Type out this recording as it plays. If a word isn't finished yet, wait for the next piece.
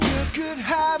could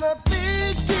have a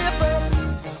big dipper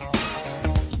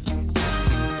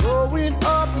going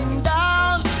up and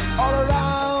down all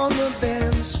around the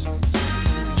bends.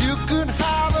 You could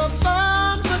have a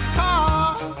bumper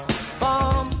car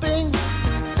bumping.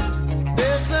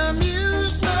 There's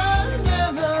amusement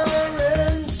never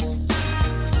ends.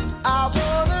 I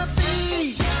wanna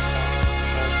be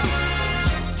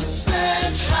a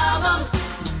sledgehammer.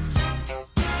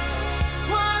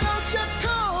 Why don't you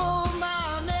call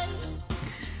my name?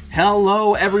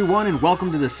 Hello, everyone, and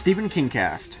welcome to the Stephen King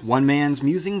Cast, one man's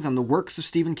musings on the works of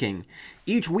Stephen King.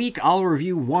 Each week, I'll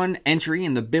review one entry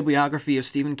in the bibliography of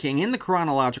Stephen King in the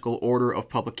chronological order of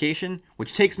publication,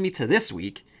 which takes me to this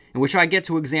week, in which I get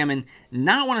to examine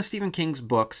not one of Stephen King's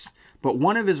books, but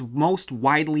one of his most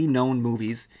widely known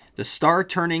movies, the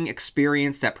star-turning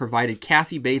experience that provided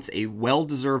Kathy Bates a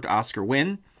well-deserved Oscar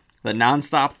win, the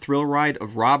non-stop thrill ride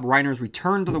of Rob Reiner's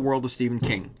return to the world of Stephen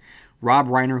King. Rob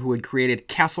Reiner, who had created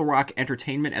Castle Rock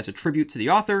Entertainment as a tribute to the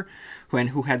author,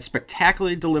 who had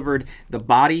spectacularly delivered The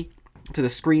Body to the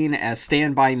screen as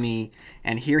Stand By Me,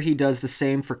 and here he does the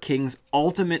same for King's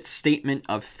ultimate statement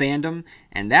of fandom,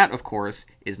 and that, of course,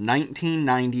 is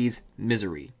 1990's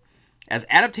Misery. As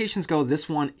adaptations go, this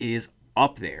one is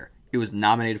up there. It was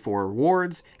nominated for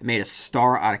awards, it made a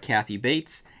star out of Kathy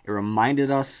Bates, it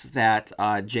reminded us that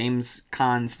James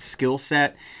Caan's skill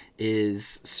set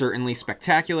is certainly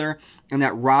spectacular, and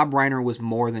that Rob Reiner was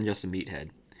more than just a meathead.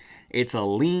 It's a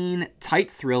lean, tight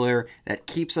thriller that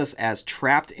keeps us as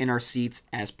trapped in our seats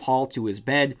as Paul to his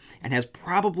bed, and has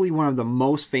probably one of the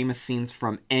most famous scenes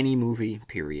from any movie,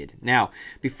 period. Now,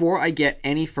 before I get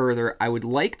any further, I would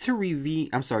like to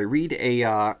read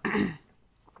a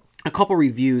couple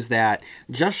reviews that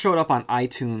just showed up on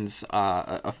iTunes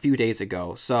a few days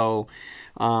ago. So,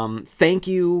 thank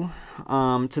you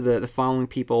to the following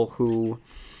people who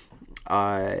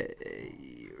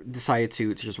decided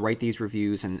to just write these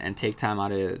reviews and take time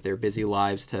out of their busy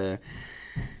lives to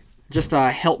just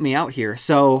help me out here.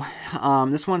 So,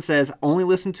 this one says, only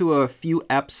listened to a few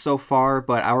eps so far,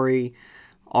 but I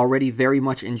already very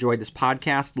much enjoyed this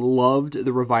podcast. Loved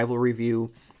the revival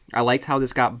review. I liked how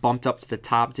this got bumped up to the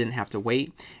top, didn't have to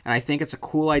wait, and I think it's a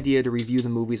cool idea to review the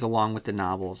movies along with the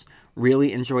novels.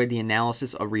 Really enjoyed the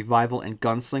analysis of Revival and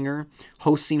Gunslinger.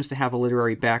 Host seems to have a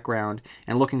literary background,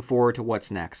 and looking forward to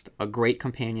what's next. A great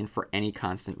companion for any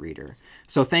constant reader.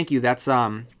 So thank you. That's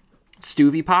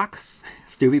Stuvie Pox.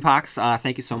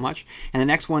 Thank you so much. And the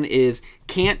next one is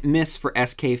Can't Miss for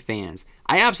SK Fans.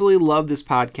 I absolutely love this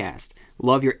podcast.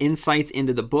 Love your insights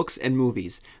into the books and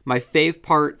movies. My fave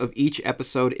part of each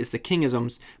episode is the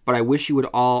Kingisms, but I wish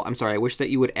that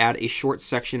you would add a short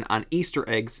section on Easter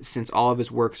eggs since all of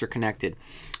his works are connected,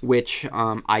 which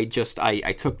I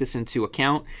took this into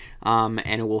account, and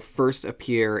it will first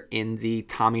appear in the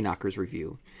Tommyknockers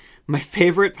review. My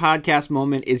favorite podcast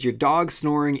moment is your dog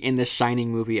snoring in the Shining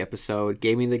movie episode.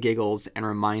 Gave me the giggles and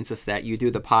reminds us that you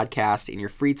do the podcast in your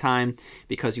free time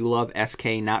because you love SK,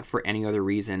 not for any other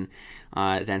reason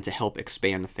than to help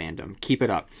expand the fandom. Keep it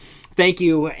up. Thank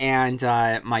you. And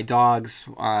my dogs,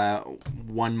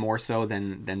 one more so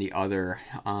than the other,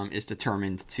 is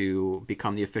determined to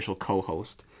become the official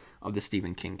co-host of the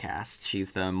Stephen King Cast.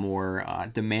 She's the more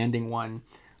demanding one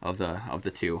of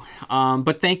the two.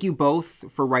 But thank you both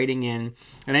for writing in,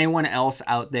 and anyone else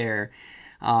out there.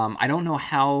 I don't know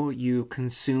how you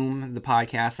consume the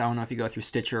podcast. I don't know if you go through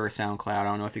Stitcher or SoundCloud. I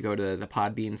don't know if you go to the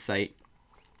Podbean site.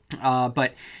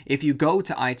 But if you go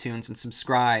to iTunes and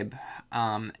subscribe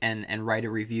and write a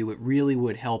review, it really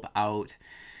would help out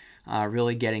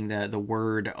really getting the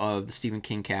word of the Stephen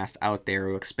King Cast out there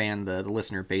to expand the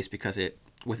listener base, because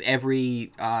with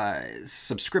every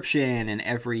subscription and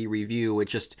every review,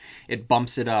 it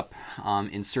bumps it up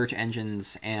in search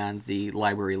engines and the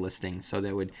library listing. So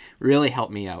that would really help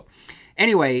me out.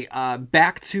 Anyway,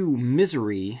 back to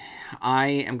Misery. I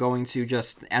am going to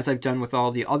just, as I've done with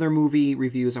all the other movie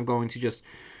reviews, I'm going to just,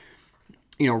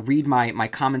 read my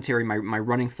commentary, my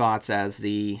running thoughts as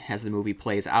the movie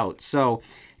plays out. So,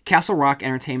 Castle Rock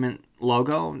Entertainment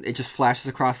logo, it just flashes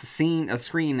across the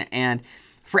screen, and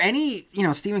for any,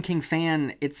 Stephen King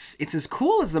fan, it's as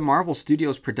cool as the Marvel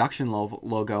Studios production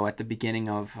logo at the beginning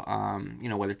of,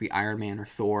 whether it be Iron Man or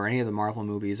Thor, or any of the Marvel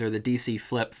movies, or the DC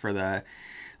flip for the,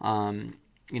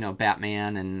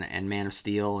 Batman and Man of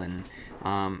Steel, and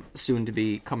soon to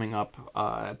be coming up,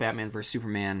 Batman vs.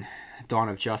 Superman, Dawn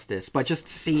of Justice. But just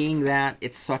seeing that,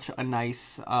 it's such a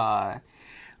nice,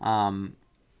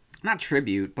 not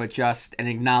tribute, but just an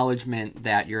acknowledgement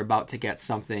that you're about to get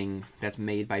something that's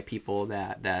made by people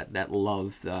that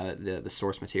love the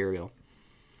source material.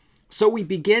 So we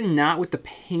begin not with the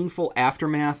painful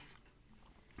aftermath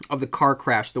of the car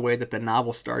crash the way that the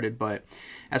novel started, but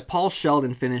as Paul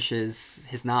Sheldon finishes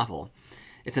his novel,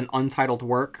 it's an untitled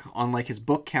work, unlike his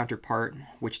book counterpart,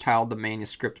 which titled the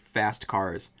manuscript Fast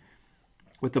Cars.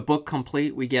 With the book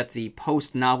complete, we get the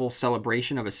post-novel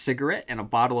celebration of a cigarette and a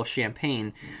bottle of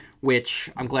champagne,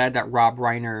 which I'm glad that Rob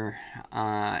Reiner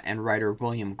and writer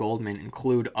William Goldman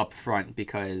include up front,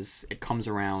 because it comes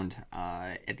around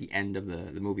at the end of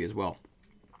the movie as well.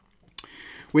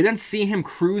 We then see him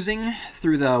cruising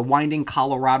through the winding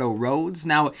Colorado roads.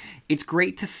 Now, it's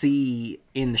great to see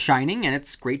in The Shining, and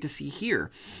it's great to see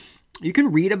here. You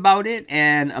can read about it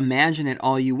and imagine it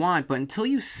all you want, but until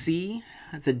you see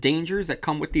the dangers that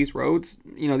come with these roads,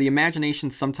 the imagination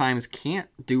sometimes can't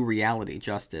do reality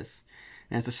justice.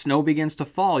 And as the snow begins to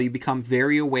fall, you become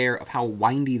very aware of how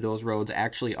windy those roads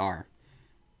actually are.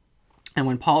 And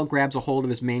when Paul grabs a hold of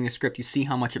his manuscript, you see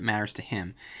how much it matters to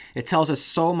him. It tells us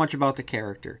so much about the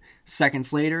character.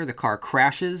 Seconds later, the car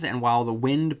crashes, and while the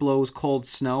wind blows cold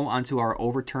snow onto our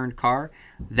overturned car,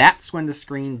 that's when the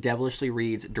screen devilishly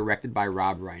reads, directed by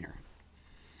Rob Reiner.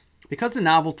 Because the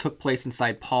novel took place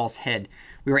inside Paul's head,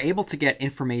 we were able to get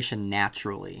information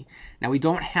naturally. Now, we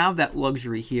don't have that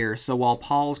luxury here, so while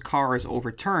Paul's car is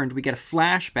overturned, we get a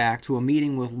flashback to a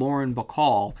meeting with Lauren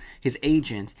Bacall, his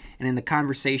agent, and in the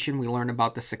conversation we learn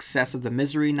about the success of the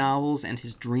Misery novels and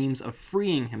his dreams of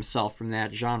freeing himself from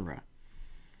that genre.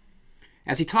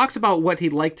 As he talks about what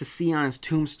he'd like to see on his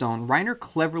tombstone, Reiner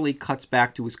cleverly cuts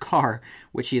back to his car,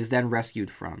 which he is then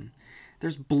rescued from.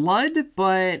 There's blood,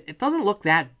 but it doesn't look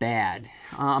that bad.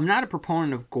 I'm not a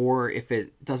proponent of gore if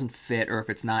it doesn't fit or if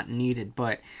it's not needed,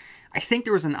 but I think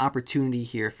there was an opportunity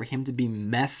here for him to be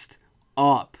messed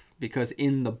up, because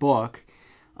in the book,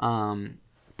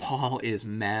 Paul is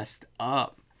messed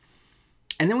up.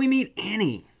 And then we meet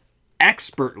Annie,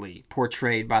 expertly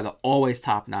portrayed by the always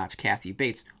top-notch Kathy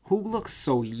Bates, who looks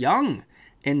so young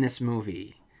in this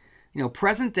movie.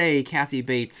 Present day Kathy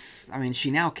Bates,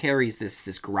 she now carries this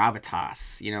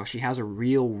gravitas. She has a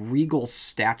real regal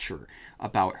stature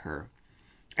about her.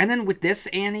 And then with this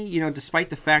Annie, despite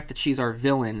the fact that she's our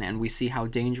villain and we see how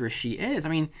dangerous she is,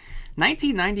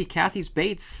 1990 Kathy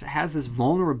Bates has this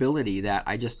vulnerability that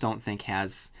I just don't think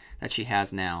that she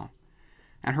has now.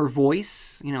 And her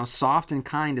voice, soft and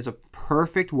kind, is a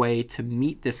perfect way to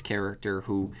meet this character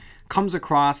who comes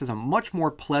across as a much more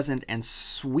pleasant and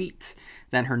sweet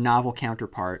than her novel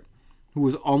counterpart, who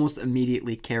was almost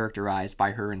immediately characterized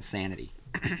by her insanity.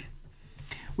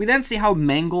 We then see how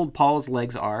mangled Paul's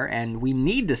legs are, and we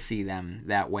need to see them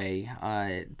that way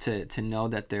to know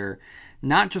that they're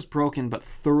not just broken, but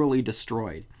thoroughly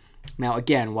destroyed. Now,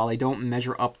 again, while they don't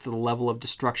measure up to the level of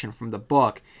destruction from the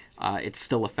book, it's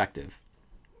still effective.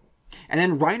 And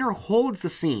then Reiner holds the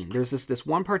scene. There's this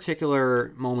one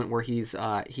particular moment where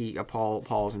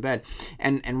Paul is in bed,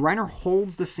 and Reiner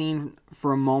holds the scene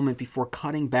for a moment before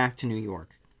cutting back to New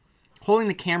York. Holding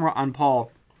the camera on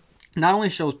Paul not only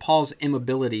shows Paul's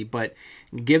immobility, but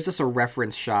gives us a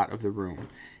reference shot of the room.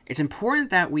 It's important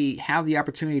that we have the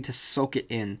opportunity to soak it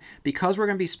in. Because we're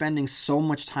going to be spending so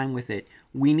much time with it,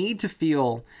 we need to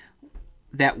feel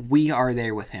that we are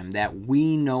there with him, that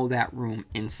we know that room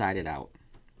inside and out.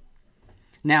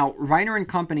 Now, Reiner and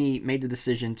company made the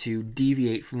decision to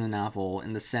deviate from the novel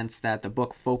in the sense that the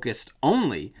book focused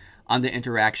only on the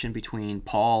interaction between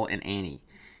Paul and Annie.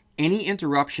 Any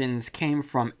interruptions came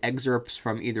from excerpts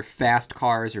from either Fast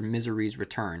Cars or Misery's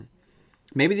Return.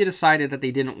 Maybe they decided that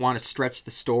they didn't want to stretch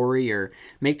the story or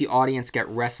make the audience get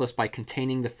restless by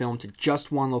containing the film to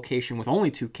just one location with only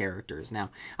two characters. Now,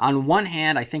 on one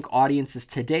hand, I think audiences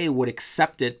today would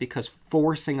accept it because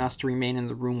forcing us to remain in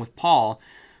the room with Paul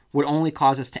would only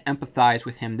cause us to empathize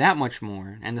with him that much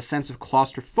more, and the sense of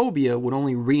claustrophobia would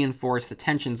only reinforce the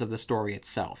tensions of the story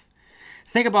itself.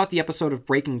 Think about the episode of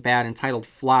Breaking Bad entitled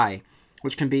Fly,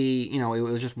 which can be, it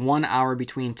was just 1 hour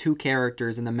between two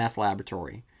characters in the meth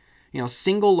laboratory.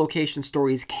 Single location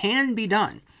stories can be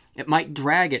done. It might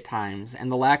drag at times,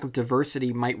 and the lack of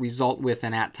diversity might result with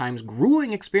an at times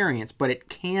grueling experience, but it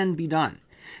can be done.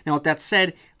 Now, with that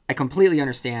said, I completely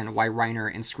understand why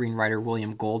Reiner and screenwriter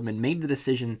William Goldman made the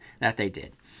decision that they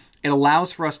did. It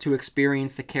allows for us to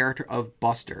experience the character of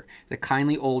Buster, the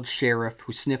kindly old sheriff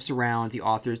who sniffs around the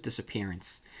author's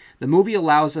disappearance. The movie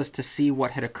allows us to see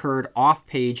what had occurred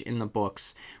off-page in the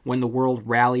books when the world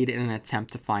rallied in an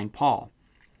attempt to find Paul.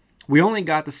 We only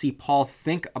got to see Paul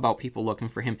think about people looking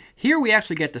for him. Here we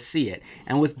actually get to see it.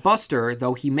 And with Buster,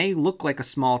 though he may look like a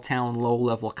small-town,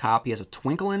 low-level cop, he has a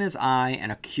twinkle in his eye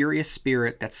and a curious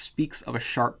spirit that speaks of a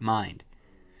sharp mind.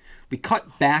 We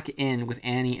cut back in with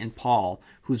Annie and Paul,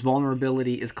 whose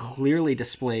vulnerability is clearly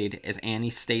displayed as Annie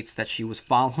states that she was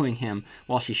following him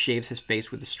while she shaves his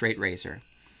face with a straight razor.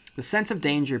 The sense of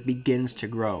danger begins to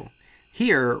grow.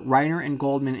 Here, Reiner and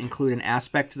Goldman include an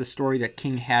aspect to the story that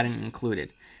King hadn't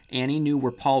included. Annie knew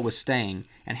where Paul was staying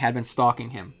and had been stalking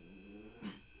him.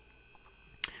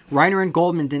 Reiner and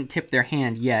Goldman didn't tip their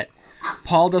hand yet.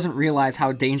 Paul doesn't realize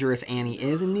how dangerous Annie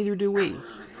is, and neither do we.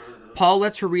 Paul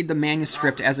lets her read the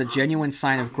manuscript as a genuine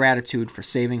sign of gratitude for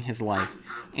saving his life.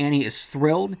 Annie is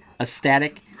thrilled,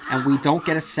 ecstatic, and we don't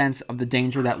get a sense of the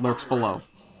danger that lurks below.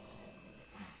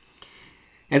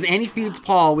 As Annie feeds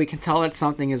Paul, we can tell that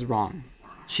something is wrong.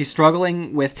 She's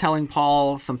struggling with telling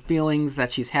Paul some feelings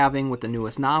that she's having with the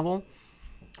newest novel.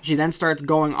 She then starts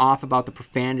going off about the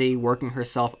profanity, working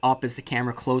herself up as the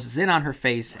camera closes in on her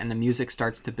face and the music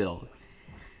starts to build.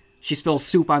 She spills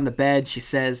soup on the bed. She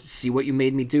says, "See what you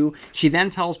made me do?" She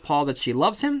then tells Paul that she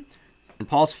loves him, and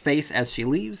Paul's face as she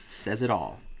leaves says it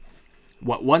all.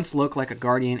 What once looked like a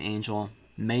guardian angel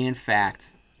may in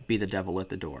fact be the devil at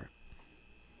the door.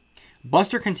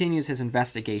 Buster continues his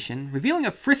investigation, revealing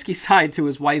a frisky side to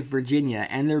his wife Virginia,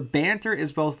 and their banter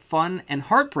is both fun and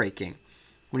heartbreaking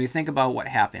when you think about what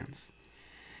happens.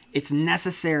 It's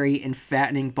necessary in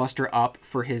fattening Buster up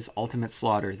for his ultimate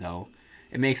slaughter, though.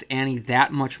 It makes Annie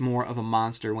that much more of a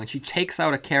monster when she takes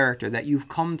out a character that you've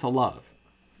come to love.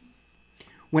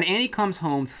 When Annie comes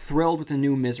home thrilled with the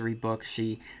new Misery book,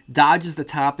 she dodges the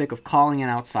topic of calling an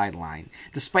outside line.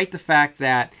 Despite the fact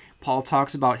that Paul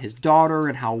talks about his daughter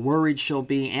and how worried she'll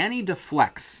be, Annie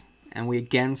deflects, and we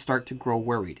again start to grow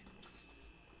worried.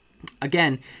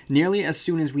 Again, nearly as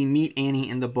soon as we meet Annie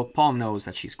in the book, Paul knows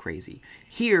that she's crazy.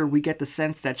 Here, we get the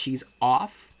sense that she's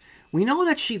off. We know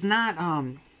that she's not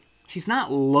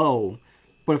low,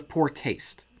 but of poor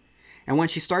taste. And when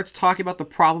she starts talking about the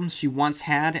problems she once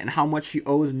had and how much she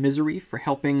owes Misery for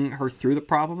helping her through the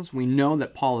problems, we know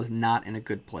that Paul is not in a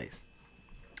good place.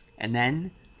 And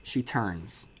then she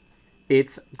turns.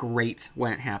 It's great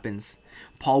when it happens.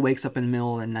 Paul wakes up in the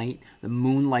middle of the night, the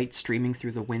moonlight streaming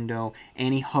through the window,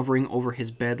 Annie hovering over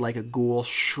his bed like a ghoul,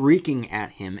 shrieking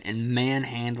at him and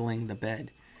manhandling the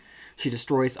bed. She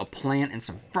destroys a plant and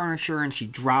some furniture, and she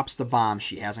drops the bomb.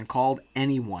 She hasn't called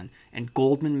anyone, and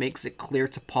Goldman makes it clear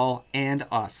to Paul and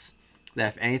us that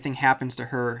if anything happens to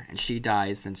her and she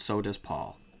dies, then so does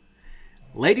Paul.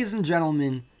 Ladies and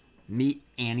gentlemen, meet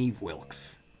Annie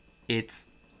Wilkes. It's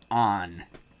on.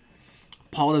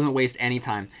 Paul doesn't waste any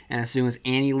time, and as soon as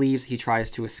Annie leaves, he tries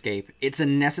to escape. It's a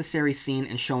necessary scene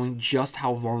in showing just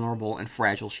how vulnerable and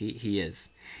fragile he is.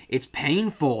 It's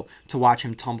painful to watch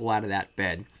him tumble out of that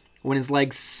bed. When his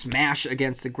legs smash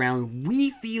against the ground, we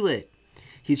feel it.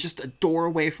 He's just a door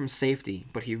away from safety,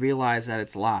 but he realizes that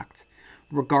it's locked.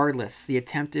 Regardless, the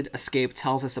attempted escape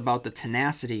tells us about the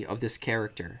tenacity of this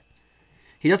character.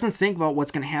 He doesn't think about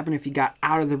what's going to happen if he got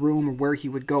out of the room or where he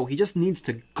would go. He just needs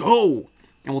to go,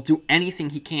 and will do anything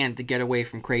he can to get away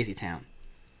from Crazy Town.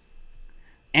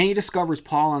 Annie discovers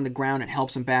Paul on the ground and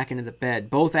helps him back into the bed.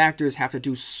 Both actors have to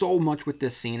do so much with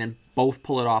this scene, and both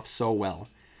pull it off so well.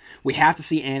 We have to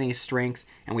see Annie's strength,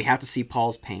 and we have to see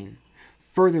Paul's pain.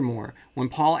 Furthermore, when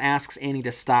Paul asks Annie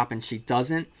to stop and she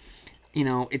doesn't,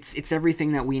 it's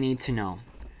everything that we need to know.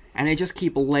 And they just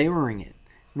keep layering it,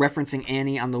 referencing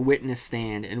Annie on the witness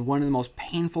stand. In one of the most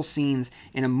painful scenes,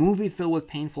 in a movie filled with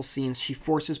painful scenes, she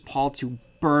forces Paul to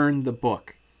burn the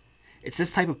book. It's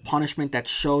this type of punishment that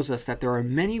shows us that there are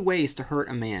many ways to hurt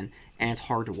a man, and it's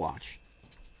hard to watch.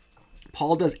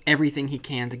 Paul does everything he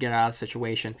can to get out of the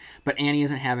situation, but Annie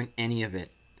isn't having any of it.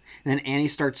 And then Annie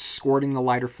starts squirting the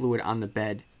lighter fluid on the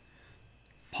bed.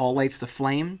 Paul lights the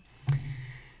flame,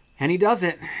 and he does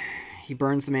it. He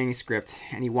burns the manuscript,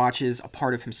 and he watches a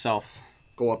part of himself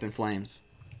go up in flames.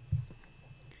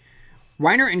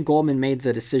 Reiner and Goldman made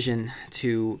the decision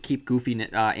to keep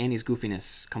Annie's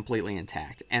goofiness completely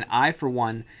intact, and I, for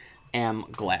one, am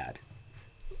glad.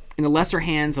 In the lesser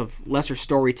hands of lesser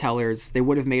storytellers, they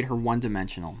would have made her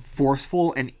one-dimensional,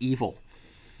 forceful, and evil.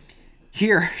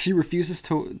 Here, she refuses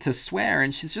to swear,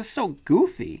 and she's just so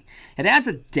goofy. It adds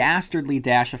a dastardly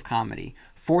dash of comedy,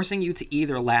 forcing you to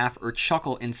either laugh or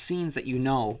chuckle in scenes that you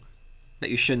know that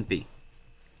you shouldn't be.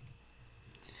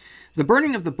 The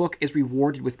burning of the book is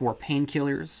rewarded with more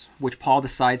painkillers, which Paul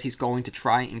decides he's going to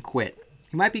try and quit.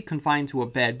 He might be confined to a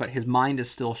bed, but his mind is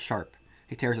still sharp.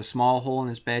 He tears a small hole in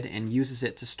his bed and uses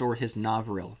it to store his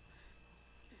novril.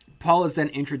 Paul is then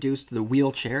introduced to the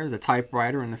wheelchair, the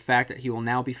typewriter, and the fact that he will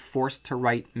now be forced to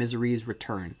write Misery's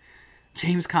Return.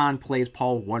 James Caan plays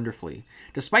Paul wonderfully,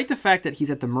 despite the fact that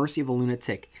he's at the mercy of a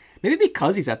lunatic. Maybe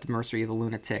because he's at the mercy of a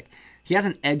lunatic, he has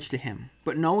an edge to him,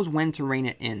 but knows when to rein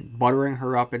it in, buttering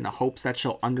her up in the hopes that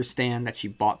she'll understand that she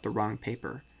bought the wrong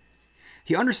paper.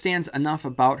 He understands enough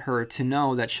about her to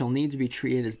know that she'll need to be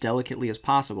treated as delicately as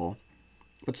possible,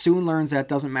 but soon learns that it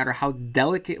doesn't matter how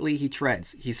delicately he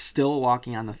treads, he's still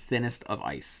walking on the thinnest of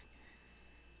ice.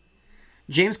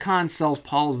 James Caan sells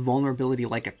Paul's vulnerability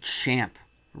like a champ,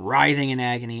 writhing in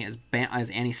agony as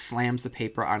Annie slams the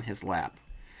paper on his lap.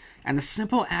 And the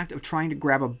simple act of trying to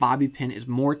grab a bobby pin is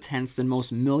more tense than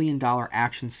most million-dollar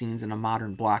action scenes in a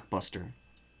modern blockbuster.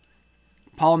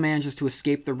 Paul manages to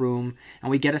escape the room,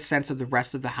 and we get a sense of the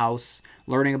rest of the house,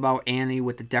 learning about Annie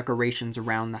with the decorations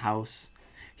around the house.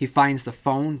 He finds the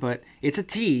phone, but it's a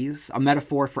tease, a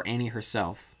metaphor for Annie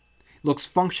herself. It looks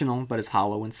functional, but is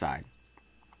hollow inside.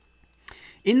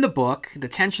 In the book, the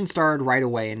tension started right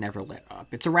away and never let up.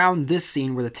 It's around this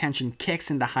scene where the tension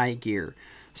kicks into high gear.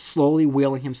 Slowly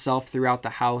wheeling himself throughout the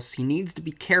house, he needs to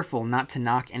be careful not to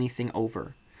knock anything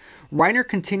over. Reiner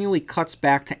continually cuts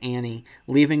back to Annie,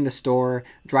 leaving the store,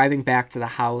 driving back to the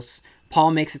house.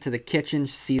 Paul makes it to the kitchen,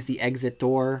 sees the exit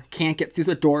door, can't get through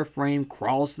the door frame,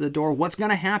 crawls to the door. What's going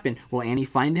to happen? Will Annie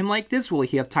find him like this? Will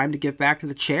he have time to get back to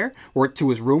the chair? Or to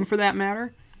his room, for that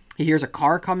matter? He hears a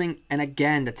car coming, and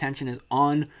again, the tension is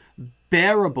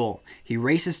unbearable. He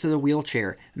races to the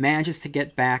wheelchair, manages to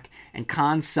get back, and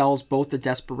Caan sells both the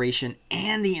desperation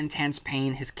and the intense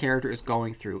pain his character is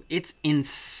going through. It's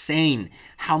insane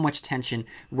how much tension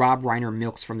Rob Reiner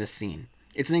milks from this scene.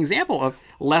 It's an example of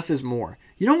less is more.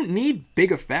 You don't need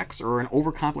big effects or an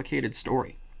overcomplicated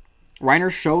story. Reiner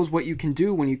shows what you can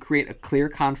do when you create a clear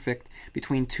conflict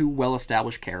between two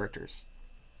well-established characters.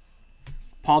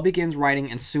 Paul begins writing,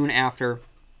 and soon after,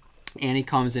 Annie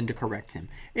comes in to correct him.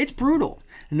 It's brutal.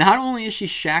 Not only is she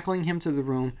shackling him to the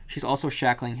room, she's also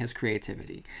shackling his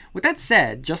creativity. With that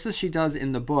said, just as she does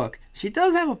in the book, she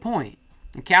does have a point.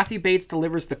 And Kathy Bates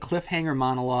delivers the cliffhanger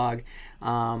monologue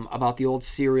about the old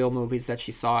serial movies that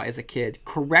she saw as a kid,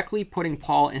 correctly putting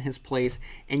Paul in his place,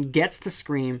 and gets to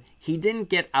scream, he didn't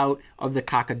get out of the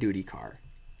cock-a-doodle car.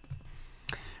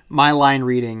 My line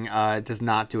reading does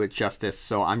not do it justice,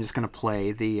 so I'm just going to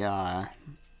play the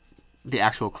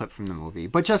actual clip from the movie.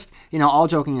 But just, all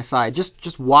joking aside,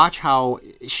 just watch how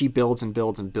she builds and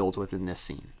builds and builds within this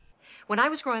scene. When I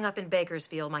was growing up in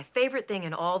Bakersfield, my favorite thing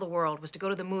in all the world was to go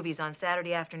to the movies on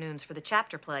Saturday afternoons for the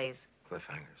chapter plays.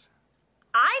 Cliffhangers.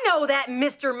 I know that,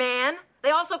 Mr. Man. They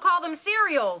also call them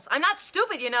serials. I'm not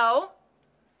stupid, you know.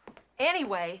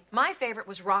 Anyway, my favorite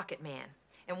was Rocket Man.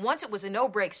 And once it was a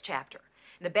no-brakes chapter.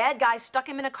 And the bad guy stuck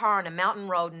him in a car on a mountain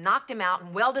road and knocked him out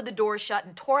and welded the door shut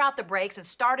and tore out the brakes and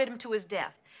started him to his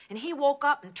death. And he woke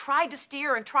up and tried to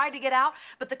steer and tried to get out,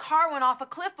 but the car went off a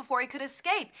cliff before he could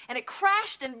escape. And it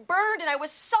crashed and burned, and I was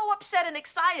so upset and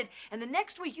excited. And the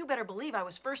next week, you better believe I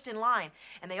was first in line.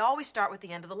 And they always start with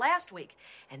the end of the last week.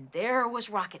 And there was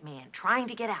Rocket Man trying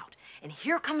to get out. And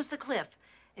here comes the cliff.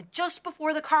 And just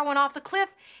before the car went off the cliff,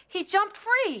 he jumped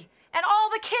free. And all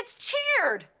the kids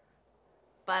cheered.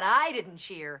 But I didn't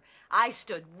cheer. I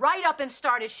stood right up and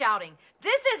started shouting,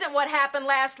 "This isn't what happened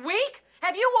last week!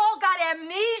 Have you all got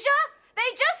amnesia? They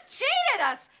just cheated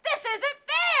us! This isn't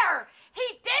fair! He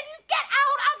didn't get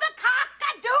out of the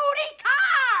cock-a-doodle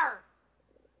car!"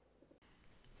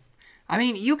 I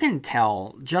mean, you can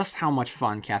tell just how much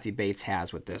fun Kathy Bates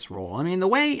has with this role.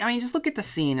 Just look at the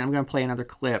scene. I'm going to play another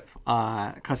clip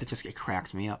because it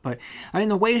cracks me up. But,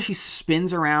 the way she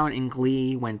spins around in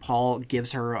glee when Paul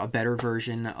gives her a better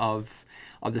version of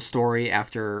the story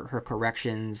after her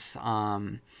corrections.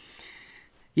 Her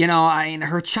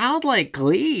childlike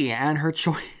glee and her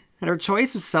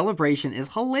choice of celebration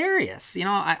is hilarious.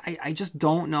 I just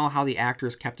don't know how the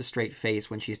actors kept a straight face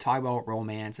when she's talking about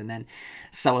romance and then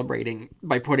celebrating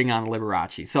by putting on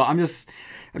Liberace. So I'm just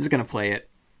gonna play it.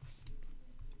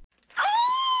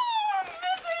 Oh,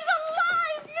 Misery's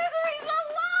alive! Misery's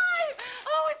alive!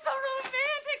 Oh, it's so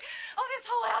romantic! Oh, this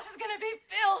whole house is gonna be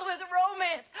filled with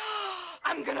romance.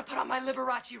 I'm gonna put on my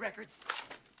Liberace records.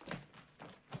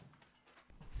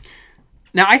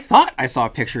 Now, I thought I saw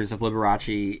pictures of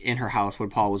Liberace in her house when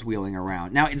Paul was wheeling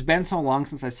around. Now, it's been so long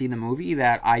since I've seen the movie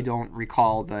that I don't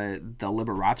recall the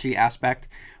Liberace aspect,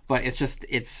 but it's just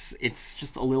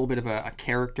a little bit of a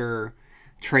character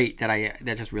trait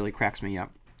that just really cracks me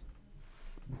up.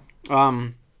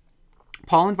 Paul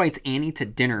invites Annie to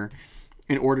dinner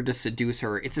in order to seduce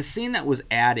her. It's a scene that was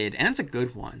added, and it's a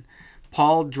good one.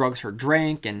 Paul drugs her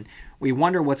drink, and we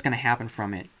wonder what's going to happen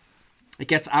from it. It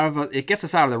gets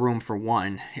us out of the room for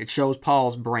one. It shows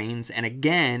Paul's brains, and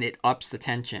again, it ups the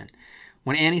tension.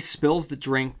 When Annie spills the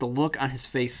drink, the look on his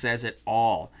face says it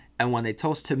all. And when they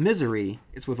toast to misery,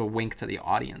 it's with a wink to the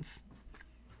audience.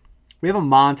 We have a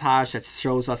montage that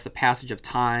shows us the passage of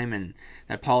time and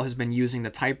that Paul has been using the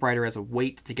typewriter as a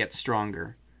weight to get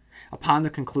stronger. Upon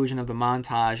the conclusion of the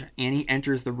montage, Annie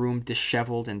enters the room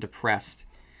disheveled and depressed.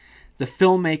 The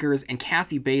filmmakers and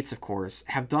Kathy Bates, of course,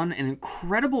 have done an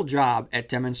incredible job at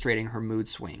demonstrating her mood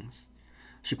swings.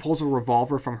 She pulls a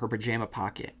revolver from her pajama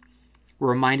pocket. We're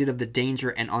reminded of the danger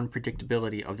and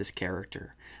unpredictability of this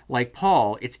character. Like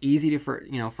Paul, it's easy for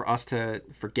us to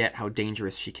forget how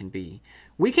dangerous she can be.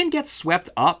 We can get swept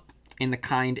up in the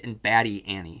kind and batty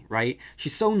Annie, right?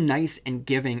 She's so nice and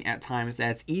giving at times that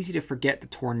it's easy to forget the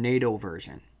tornado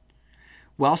version.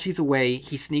 While she's away,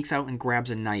 he sneaks out and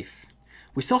grabs a knife.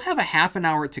 We still have a half an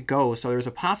hour to go, so there's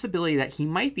a possibility that he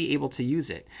might be able to use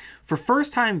it. For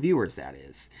first-time viewers, that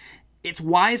is. It's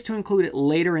wise to include it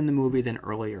later in the movie than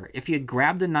earlier. If he had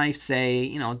grabbed a knife,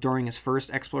 say, during his first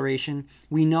exploration,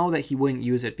 we know that he wouldn't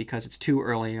use it because it's too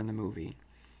early in the movie.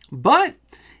 But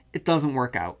it doesn't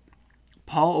work out.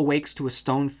 Paul awakes to a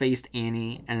stone-faced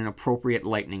Annie and an appropriate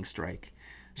lightning strike.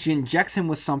 She injects him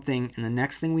with something, and the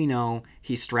next thing we know,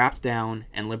 he's strapped down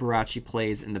and Liberace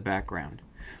plays in the background.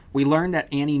 We learn that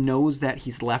Annie knows that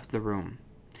he's left the room.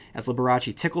 As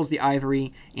Liberace tickles the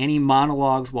ivory, Annie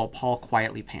monologues while Paul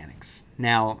quietly panics.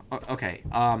 Now, okay,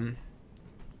 I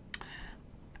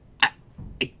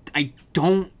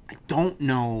don't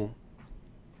know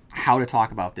how to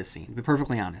talk about this scene, to be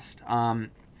perfectly honest.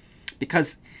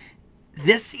 Because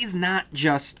this is not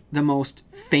just the most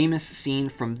famous scene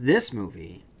from this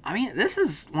movie. I mean, this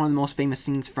is one of the most famous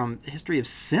scenes from the history of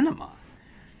cinema.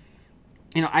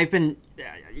 I've been,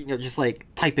 just like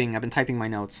typing. I've been typing my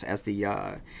notes as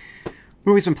the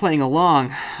movie's been playing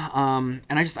along, and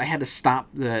I had to stop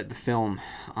the film,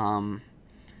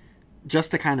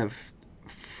 just to kind of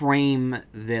frame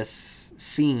this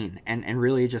scene and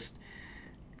really just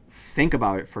think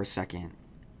about it for a second.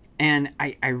 And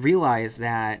I realized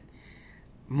that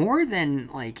more than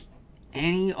like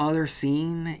any other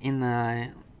scene in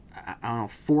the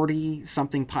 40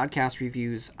 something podcast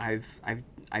reviews I've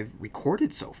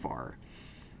recorded so far,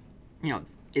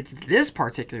 it's this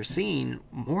particular scene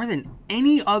more than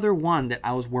any other one that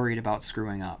I was worried about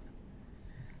screwing up.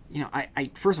 I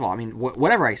first of all, I mean,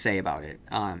 whatever I say about it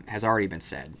has already been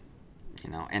said,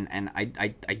 and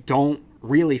I don't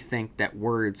really think that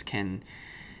words can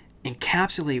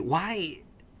encapsulate why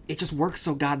it just works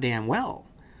so goddamn well.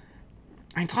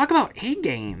 I mean, talk about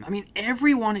A-game. I mean,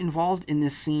 everyone involved in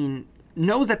this scene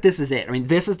knows that this is it. I mean,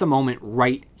 this is the moment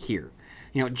right here.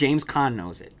 James Caan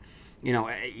knows it.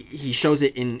 He shows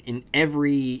it in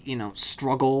every,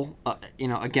 struggle,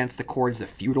 against the cords, the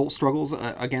futile struggles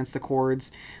against the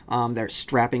cords. They're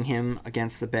strapping him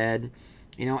against the bed,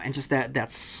 and just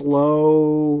that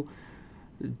slow,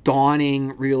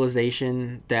 dawning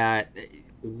realization that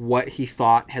what he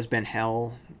thought has been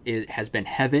hell has been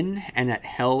heaven, and that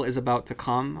hell is about to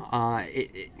come.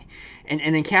 And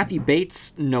then Kathy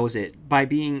Bates knows it by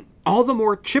being all the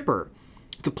more chipper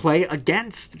to play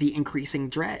against the increasing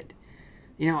dread,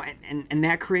 and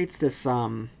that creates this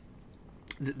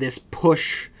this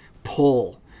push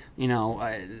pull,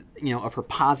 of her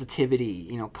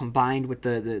positivity, combined with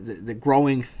the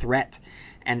growing threat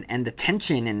and the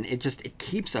tension, and it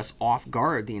keeps us off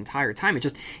guard the entire time.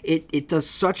 It does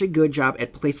such a good job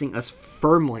at placing us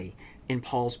firmly in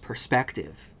Paul's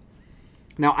perspective.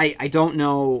 Now I don't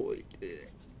know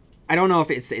if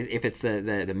it's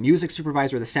the music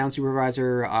supervisor or the sound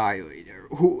supervisor,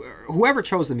 whoever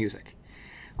chose the music.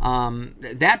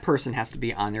 That person has to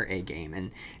be on their A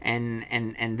game,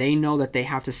 and they know that they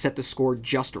have to set the score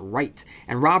just right.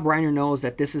 And Rob Reiner knows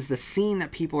that this is the scene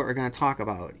that people are going to talk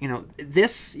about.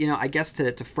 This, I guess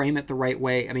to frame it the right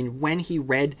way. I mean, when he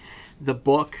read the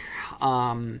book,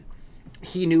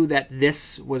 he knew that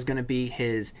this was going to be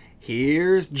his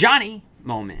 "here's Johnny"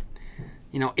 moment.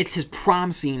 It's his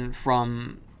prom scene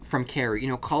from Carrie.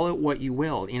 Call it what you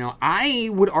will. I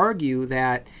would argue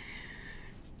that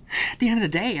at the end of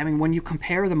the day, I mean, when you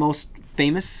compare the most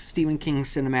famous Stephen King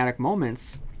cinematic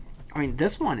moments, I mean,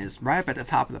 this one is right up at the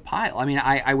top of the pile. I mean,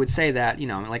 I would say that,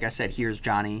 like I said, Here's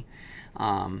Johnny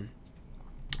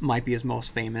might be his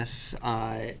most famous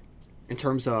in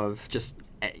terms of just,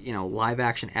 live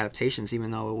action adaptations,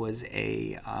 even though it was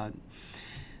a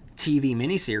TV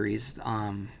miniseries.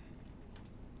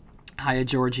 Hiya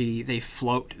Georgie,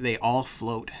 they all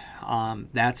float.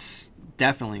 That's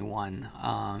definitely one.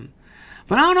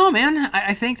 But I don't know, man.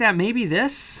 I think that maybe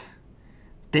this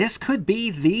could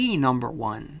be the number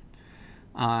one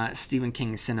Stephen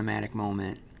King cinematic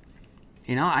moment.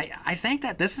 I think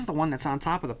that this is the one that's on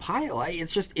top of the pile.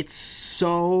 It's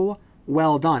so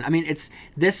well done. I mean,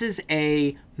 this is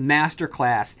a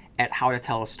masterclass at how to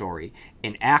tell a story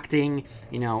in acting,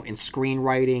 in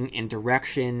screenwriting, in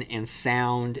direction, in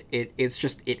sound.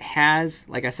 It has,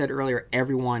 like I said earlier,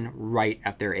 everyone right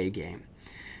at their A game.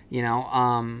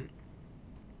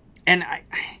 And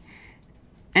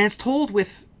And it's told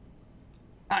with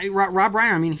Rob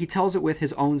Reiner. I mean, he tells it with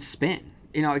his own spin,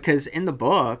 because in the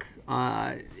book,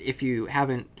 if you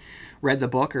haven't read the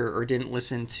book or didn't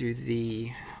listen to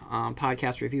the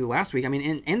podcast review last week, I mean,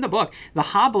 in the book, the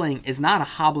hobbling is not a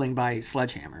hobbling by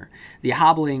Sledgehammer. The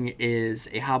hobbling is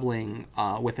a hobbling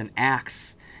with an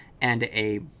axe and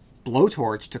a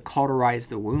blowtorch to cauterize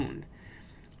the wound.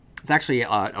 It's actually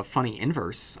a funny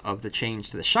inverse of the change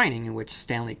to The Shining, in which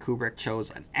Stanley Kubrick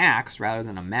chose an axe rather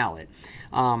than a mallet.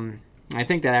 I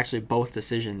think that actually both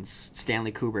decisions,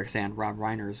 Stanley Kubrick's and Rob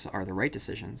Reiner's, are the right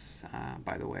decisions,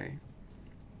 by the way.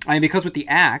 I mean, because with the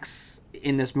axe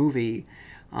in this movie,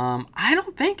 I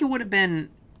don't think it would have been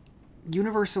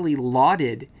universally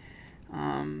lauded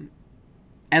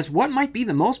as what might be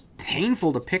the most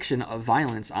painful depiction of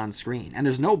violence on screen. And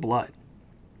there's no blood,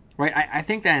 right? I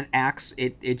think that an axe,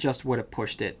 it just would have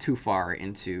pushed it too far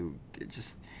into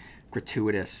just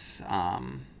gratuitous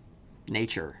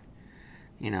nature.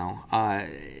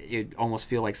 It'd almost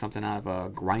feel like something out of a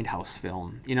Grindhouse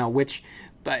film,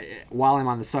 but while I'm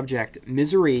on the subject,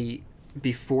 Misery,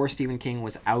 before Stephen King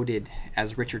was outed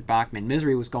as Richard Bachman,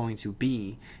 Misery was going to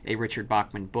be a Richard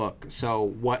Bachman book. So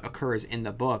what occurs in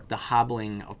the book, the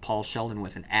hobbling of Paul Sheldon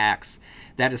with an axe,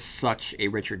 that is such a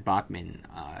Richard Bachman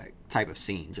type of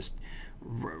scene, just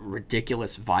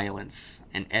ridiculous violence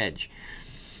and edge.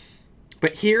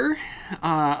 But here,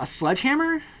 a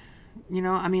sledgehammer,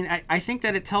 I think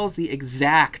that it tells the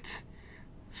exact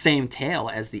same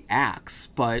tale as the axe,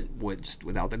 but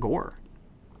without the gore.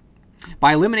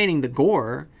 By eliminating the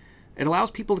gore, it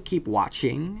allows people to keep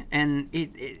watching, and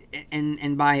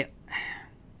I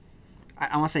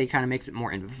want to say it kind of makes it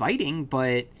more inviting,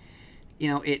 but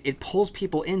it pulls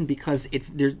people in because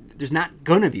there's not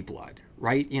gonna be blood,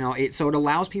 right? So it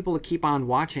allows people to keep on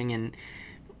watching, and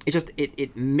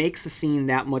it makes the scene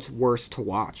that much worse to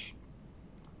watch.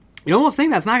 You almost think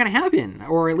that's not going to happen,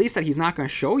 or at least that he's not going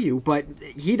to show you, but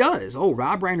he does. Oh,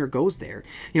 Rob Reiner goes there.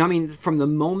 From the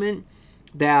moment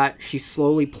that she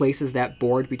slowly places that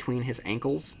board between his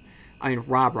ankles,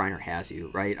 Rob Reiner has you,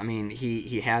 right?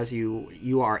 He has you.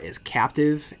 You are as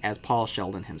captive as Paul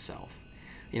Sheldon himself.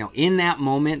 In that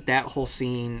moment, that whole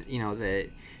scene, that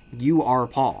you are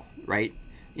Paul, right?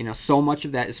 So much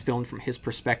of that is filmed from his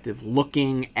perspective,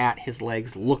 looking at his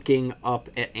legs, looking up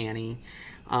at Annie.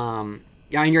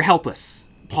 You're helpless.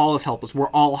 Paul is helpless. We're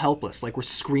all helpless. Like, we're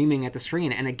screaming at the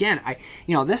screen. And again,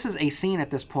 this is a scene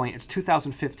at this point. It's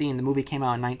 2015. The movie came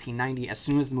out in 1990. As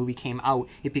soon as the movie came out,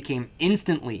 it became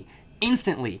instantly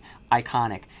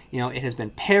iconic. It has been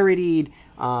parodied.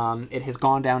 It has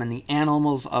gone down in the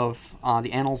annals of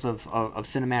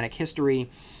cinematic history.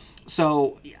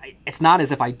 So it's not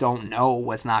as if I don't know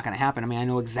what's not going to happen. I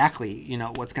know exactly,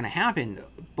 what's going to happen.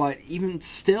 But even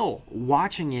still,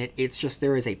 watching it, it's just,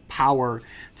 there is a power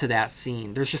to that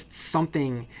scene. There's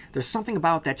something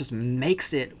about that just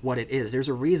makes it what it is. There's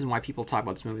a reason why people talk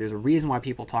about this movie. There's a reason why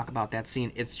people talk about that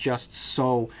scene. It's just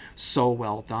so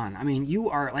well done. You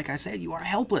are, like I said, you are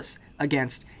helpless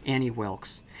against Annie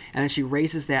Wilkes. And then she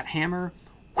raises that hammer,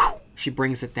 she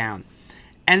brings it down.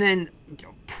 And then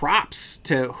props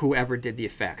to whoever did the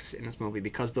effects in this movie,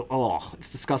 because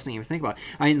it's disgusting to even think about.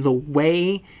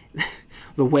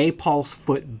 The way Paul's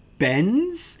foot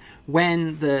bends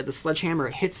when the sledgehammer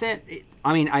hits it,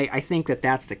 I think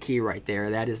that's the key right there.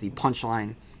 That is the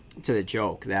punchline to the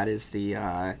joke. That is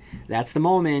that's the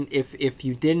moment. If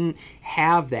you didn't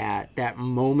have that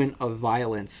moment of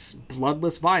violence,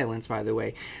 bloodless violence, by the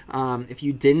way, if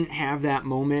you didn't have that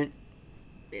moment,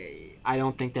 I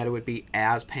don't think that it would be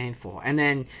as painful. And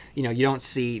then, you don't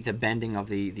see the bending of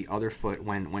the other foot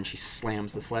when she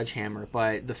slams the sledgehammer.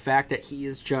 But the fact that he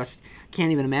is just,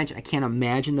 can't even imagine. I can't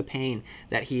imagine the pain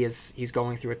that he's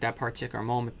going through at that particular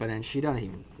moment. But then she doesn't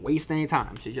even waste any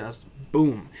time. She just,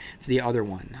 boom, to the other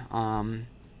one.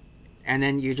 And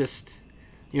then you just,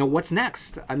 what's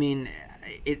next?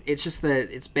 It's just that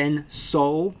it's been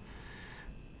so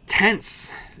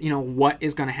tense, what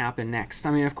is going to happen next.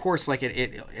 Of course, like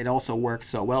it also works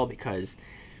so well because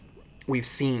we've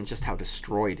seen just how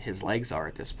destroyed his legs are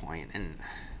at this point, and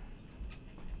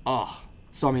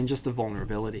just the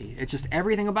vulnerability. It's just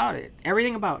everything about it.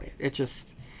 It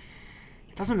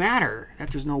doesn't matter that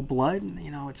there's no blood.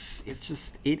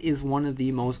 It is one of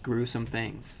the most gruesome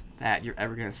things that you're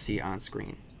ever going to see on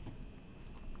screen.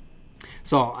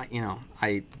 So,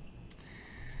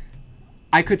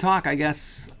 I could talk, I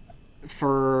guess,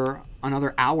 for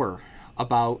another hour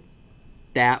about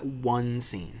that one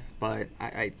scene, but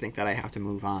I think that I have to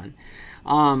move on.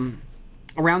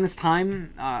 Around this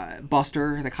time,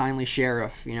 Buster, the kindly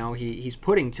sheriff, he's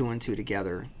putting two and two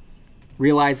together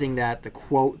realizing that the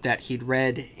quote that he'd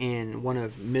read in one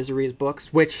of Misery's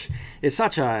books, which is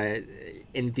such a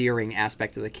endearing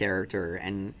aspect of the character,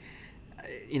 and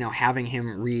having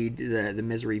him read the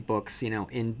Misery books,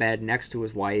 in bed next to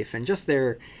his wife, and just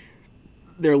their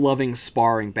loving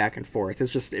sparring back and forth.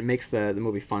 It makes the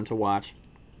movie fun to watch.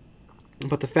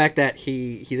 But the fact that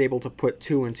he's able to put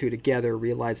two and two together,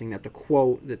 realizing that the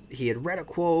quote, that he had read a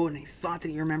quote and he thought that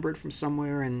he remembered from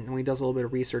somewhere, and when he does a little bit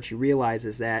of research, he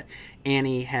realizes that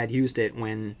Annie had used it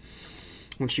when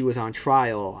she was on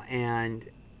trial, and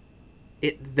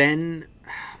it then,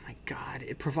 oh my God,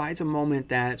 it provides a moment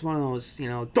that it's one of those,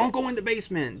 don't go in the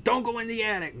basement, don't go in the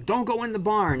attic, don't go in the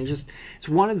barn. It's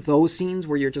one of those scenes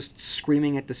where you're just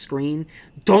screaming at the screen.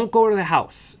 Don't go to the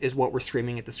house is what we're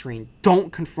screaming at the screen.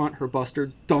 Don't confront her,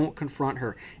 Buster. Don't confront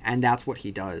her. And that's what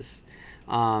he does.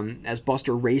 As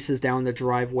Buster races down the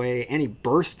driveway, and he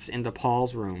bursts into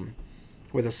Paul's room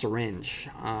with a syringe.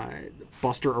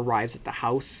 Buster arrives at the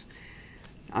house.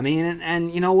 I mean,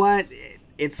 and you know what?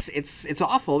 It's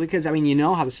awful because, I mean, you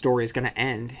know how the story is going to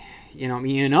end.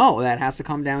 That has to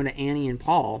come down to Annie and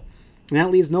Paul. And that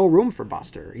leaves no room for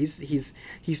Buster. He's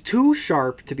too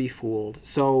sharp to be fooled,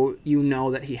 so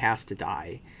that he has to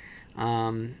die.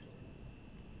 But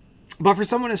for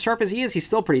someone as sharp as he is, he's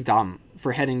still pretty dumb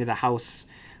for heading to the house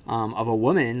of a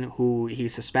woman who he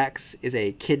suspects is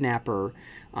a kidnapper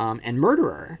and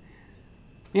murderer.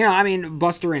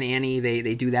 Buster and Annie,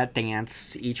 they do that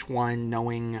dance, each one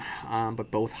knowing,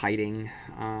 but both hiding.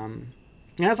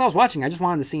 As I was watching, I just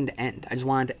wanted the scene to end. I just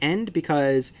wanted it to end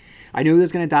because I knew he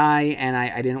was going to die, and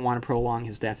I didn't want to prolong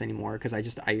his death anymore because I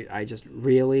just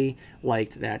really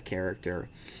liked that character.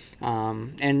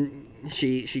 And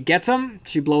she gets him,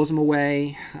 she blows him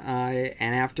away,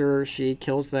 and after she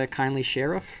kills the kindly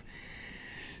sheriff,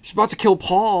 she's about to kill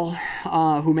Paul,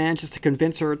 who manages to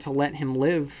convince her to let him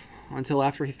live until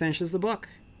after he finishes the book.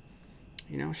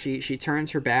 She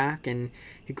turns her back, and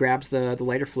he grabs the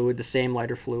lighter fluid, the same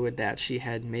lighter fluid that she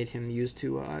had made him use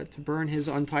to burn his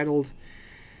untitled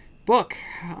book.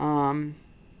 And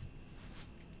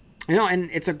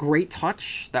it's a great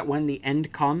touch that when the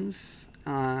end comes,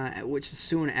 which is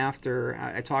soon after,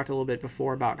 I talked a little bit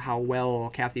before about how well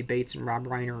Kathy Bates and Rob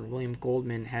Reiner and William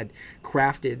Goldman had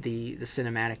crafted the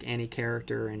cinematic Annie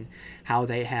character, and how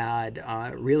they had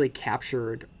really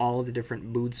captured all of the different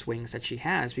mood swings that she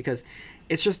has, because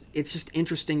it's just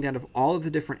interesting that of all of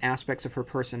the different aspects of her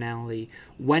personality,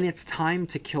 when it's time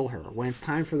to kill her, when it's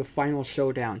time for the final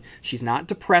showdown, she's not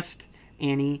depressed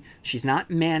Annie, she's not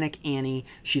manic Annie,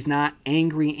 she's not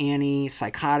angry Annie,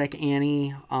 psychotic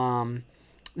Annie.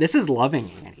 This is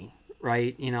loving Annie,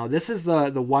 right? This is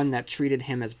the one that treated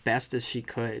him as best as she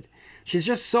could. She's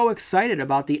just so excited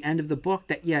about the end of the book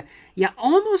that you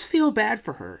almost feel bad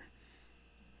for her,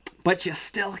 but you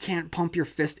still can't pump your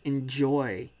fist in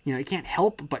joy. You can't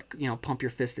help but pump your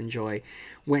fist in joy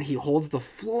when he holds the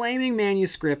flaming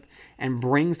manuscript and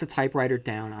brings the typewriter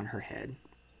down on her head.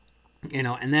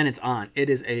 And then it's on. It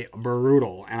is a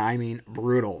brutal, and I mean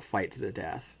brutal, fight to the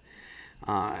death.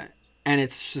 And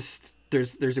it's just,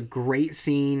 there's a great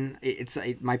scene.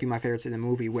 It might be my favorite scene in the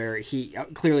movie, where he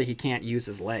clearly he can't use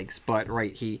his legs, but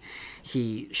right,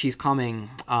 she's coming,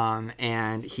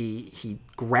 and he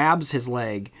grabs his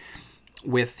leg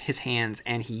with his hands,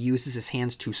 and he uses his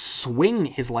hands to swing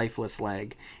his lifeless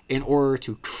leg in order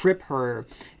to trip her,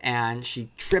 and she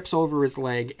trips over his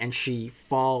leg and she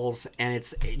falls, and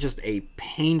it's just a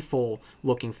painful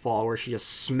looking fall where she just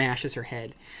smashes her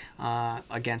head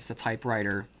against the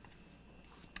typewriter.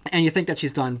 And you think that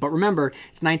she's done, but remember,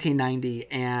 it's 1990,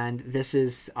 and this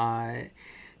is a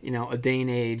day and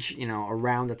age,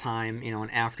 around the time,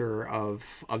 and after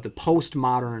of the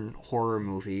postmodern horror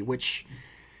movie, which,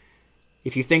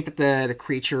 if you think that the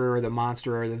creature or the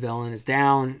monster or the villain is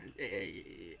down,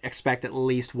 expect at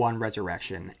least one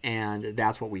resurrection, and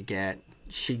that's what we get.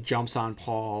 She jumps on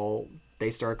Paul, they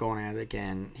start going at it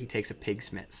again, he takes a pig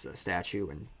statue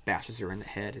and bashes her in the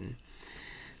head, and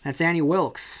that's Annie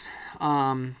Wilkes.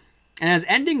 And as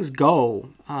endings go,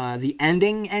 the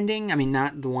ending, I mean,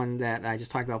 not the one that I just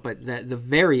talked about, but the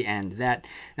very end, that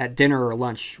dinner or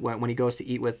lunch when he goes to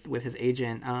eat with his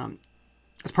agent,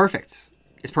 it's perfect.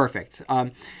 It's perfect.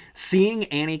 Seeing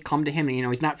Annie come to him, and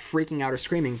he's not freaking out or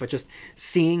screaming, but just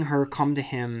seeing her come to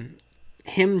him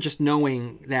just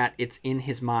knowing that it's in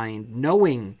his mind,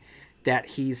 knowing that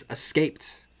he's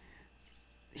escaped.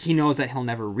 He knows that he'll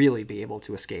never really be able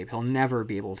to escape. He'll never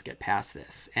be able to get past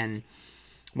this. And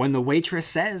when the waitress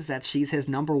says that she's his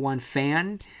number one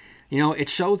fan, it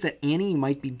shows that Annie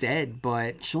might be dead,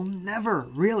 but she'll never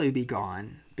really be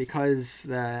gone, because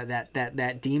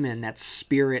that demon, that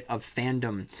spirit of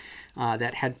fandom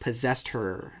that had possessed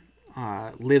her,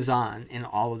 lives on in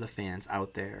all of the fans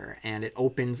out there, and it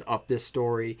opens up this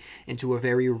story into a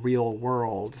very real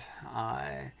world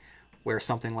where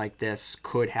something like this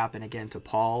could happen again to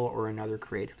Paul or another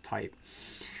creative type.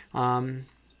 And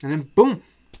then boom,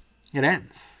 it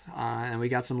ends. And we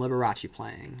got some Liberace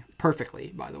playing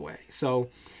perfectly, by the way. So,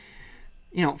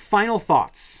 final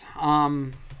thoughts.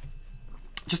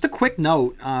 Just a quick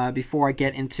note before I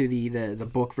get into the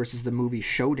book versus the movie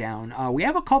showdown. We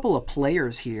have a couple of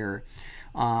players here,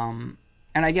 and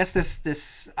I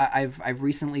guess I've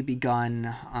recently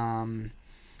begun.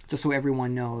 Just so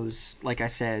everyone knows, like I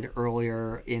said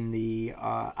earlier in the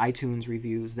iTunes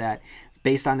reviews, that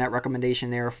based on that recommendation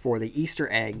there for the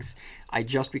Easter eggs, I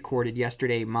just recorded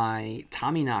yesterday my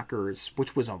Tommyknockers,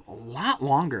 which was a lot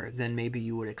longer than maybe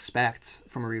you would expect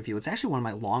from a review. It's actually one of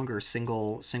my longer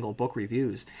single book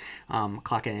reviews,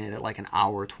 clocking it at like an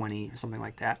hour 20 or something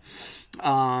like that.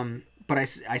 But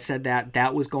I said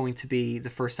that was going to be the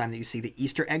first time that you see the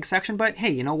Easter egg section. But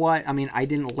hey, you know what? I mean, I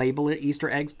didn't label it Easter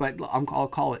eggs, but I'll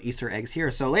call it Easter eggs here.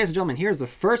 So, ladies and gentlemen, here's the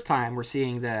first time we're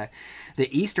seeing the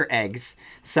Easter eggs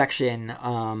section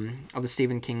of the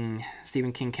Stephen King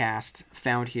cast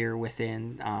found here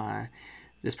within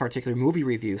this particular movie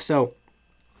review. So,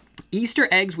 Easter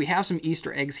eggs, we have some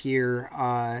Easter eggs here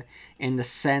in the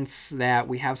sense that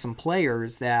we have some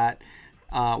players that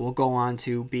will go on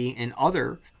to be in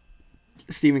other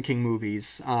Stephen King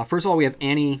movies. First of all, we have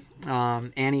Annie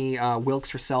Wilkes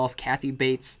herself, Kathy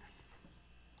Bates,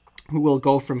 who will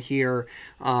go from here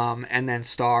and then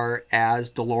star as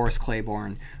Dolores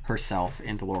Claiborne herself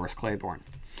in Dolores Claiborne.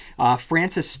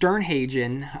 Frances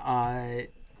Sternhagen,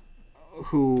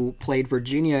 who played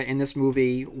Virginia in this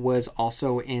movie, was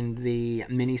also in the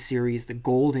miniseries The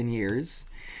Golden Years.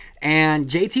 And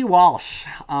J.T. Walsh,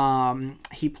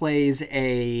 he plays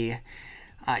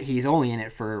he's only in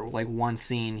it for like one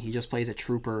scene. He just plays a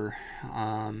trooper,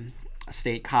 a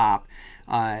state cop,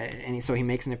 and so he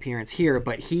makes an appearance here.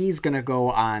 But he's gonna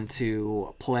go on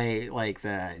to play like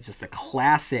the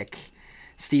classic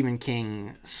Stephen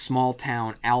King small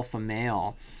town alpha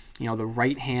male. The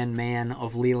right hand man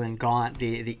of Leland Gaunt,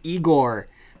 the Igor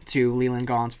to Leland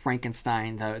Gaunt's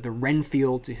Frankenstein, the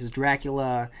Renfield to his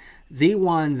Dracula, the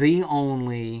one, the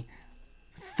only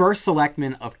first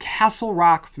selectman of Castle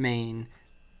Rock, Maine,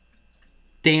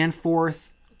 Danforth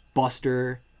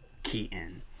Buster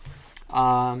Keaton.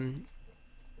 Now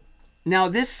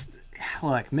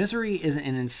Misery is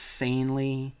an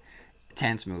insanely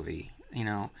tense movie,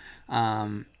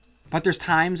 but there's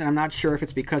times, and I'm not sure if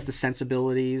it's because the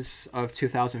sensibilities of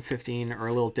 2015 are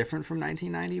a little different from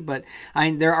 1990, but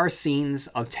there are scenes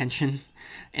of tension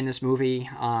in this movie,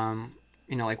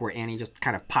 like where Annie just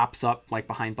kind of pops up like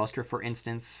behind Buster, for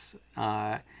instance,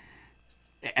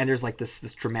 and there's like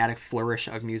this dramatic flourish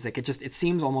of music. It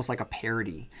seems almost like a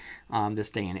parody this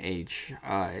day and age,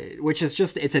 which is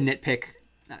just, it's a nitpick.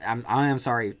 I'm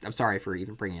sorry for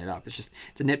even bringing it up. It's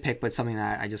a nitpick, but something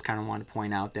that I just kind of want to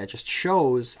point out that just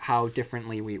shows how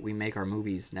differently we make our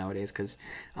movies nowadays. Because,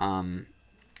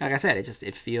 like I said,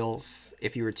 it feels,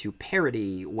 if you were to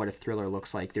parody what a thriller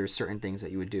looks like, there's certain things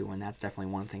that you would do, and that's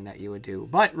definitely one thing that you would do.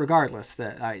 But regardless,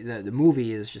 the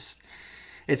movie is just,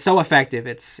 it's so effective.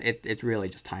 It's really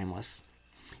just timeless.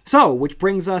 So, which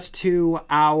brings us to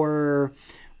our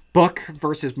book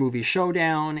versus movie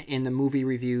showdown. In the movie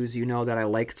reviews, you know that I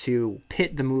like to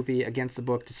pit the movie against the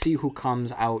book to see who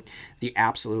comes out the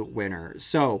absolute winner.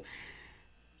 So,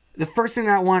 the first thing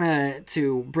that I want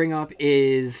to bring up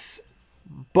is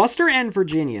Buster and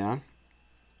Virginia,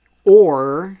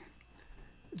 or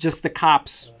just the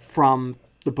cops from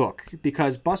the book,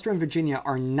 because Buster and Virginia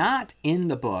are not in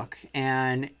the book,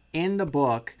 and in the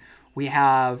book we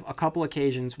have a couple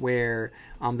occasions where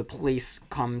the police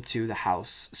come to the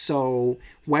house. So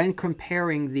when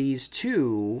comparing these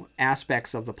two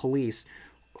aspects of the police,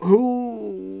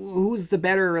 who's the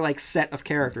better set of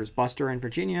characters, Buster and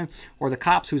Virginia, or the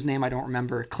cops whose name I don't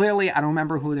remember? Clearly, I don't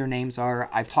remember who their names are.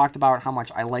 I've talked about how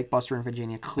much I like Buster and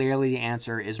Virginia. Clearly, the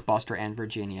answer is Buster and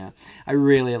Virginia. I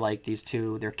really like these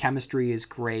two. Their chemistry is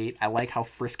great. I like how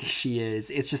frisky she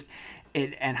is. It's just,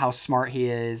 and how smart he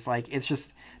is. It's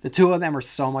just, the two of them are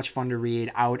so much fun to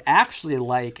read. I would actually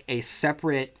like a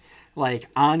separate,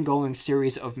 ongoing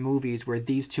series of movies where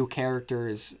these two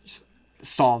characters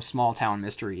solve small town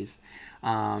mysteries,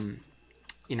 in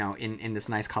this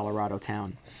nice Colorado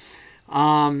town.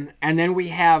 And then we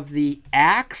have the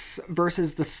axe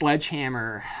versus the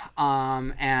sledgehammer.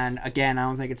 And again, I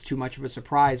don't think it's too much of a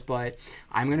surprise, but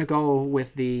I'm gonna go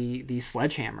with the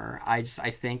sledgehammer. I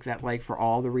think that, like, for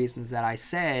all the reasons that I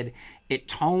said, it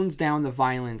tones down the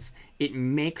violence. It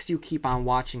makes you keep on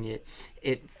watching it.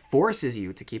 It forces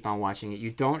you to keep on watching it.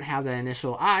 You don't have that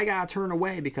initial, I gotta turn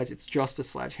away, because it's just a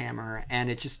sledgehammer, and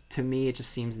it just, to me, it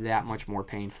just seems that much more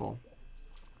painful.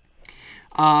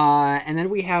 And then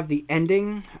we have the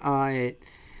ending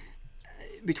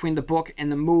between the book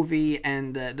and the movie.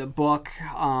 And the book,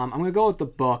 I'm going to go with the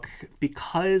book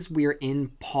because we're in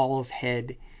Paul's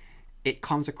head. It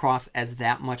comes across as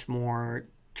that much more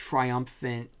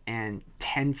triumphant and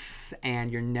tense,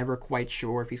 and you're never quite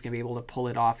sure if he's gonna be able to pull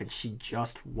it off, and she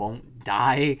just won't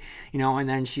die, and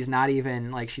then she's not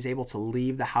even, like, she's able to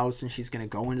leave the house, and she's gonna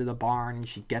go into the barn, and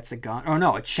she gets a gun, a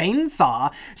chainsaw.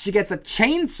 She gets a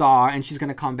chainsaw, and she's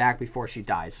gonna come back before she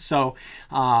dies. So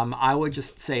I would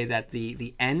just say that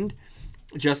the end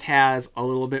just has a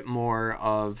little bit more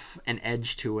of an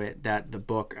edge to it that the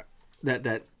book,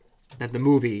 that the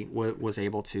movie was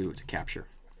able to capture.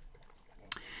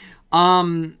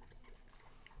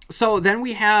 So then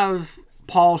we have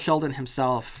Paul Sheldon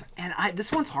himself, and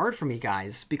this one's hard for me,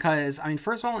 guys, because, I mean,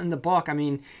 first of all, in the book,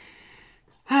 the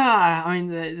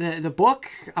book,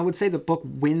 I would say the book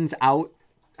wins out.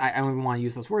 I don't even want to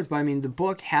use those words, but I mean, the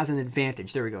book has an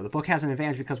advantage. There we go. The book has an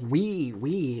advantage because we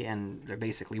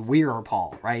are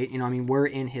Paul, right? We're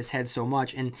in his head so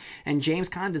much, and James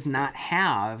Caan does not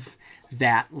have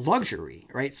that luxury,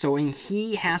 right? So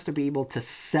he has to be able to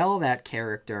sell that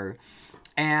character,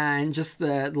 and just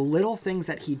the little things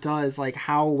that he does, like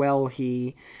how well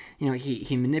he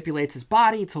manipulates his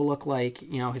body to look like,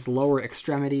 his lower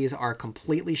extremities are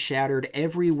completely shattered,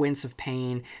 every wince of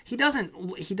pain. He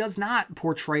does not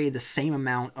portray the same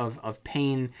amount of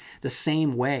pain the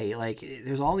same way. Like,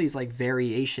 there's all these, like,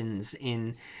 variations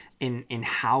in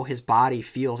how his body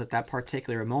feels at that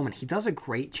particular moment. He does a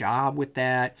great job with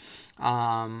that.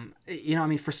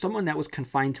 For someone that was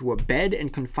confined to a bed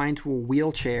and confined to a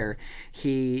wheelchair,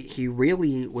 he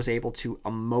really was able to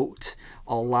emote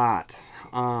a lot.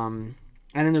 And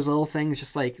then there's little things,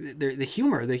 just like the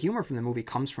humor from the movie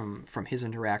comes from his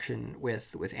interaction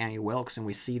with Annie Wilkes, and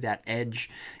we see that edge.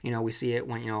 We see it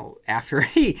when, after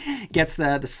he gets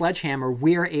the sledgehammer,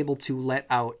 we're able to let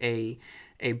out a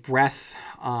breath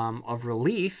of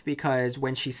relief, because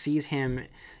when she sees him,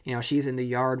 she's in the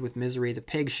yard with Misery the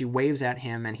pig, she waves at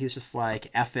him, and he's just like,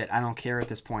 F it, I don't care at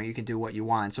this point, you can do what you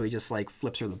want. So he just, like,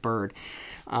 flips her the bird.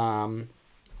 And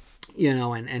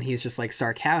he's just, like,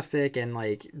 sarcastic, and,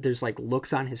 like, there's, like,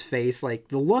 looks on his face, like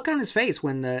the look on his face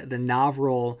when the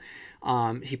Novril,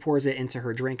 he pours it into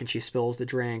her drink and she spills the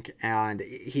drink, and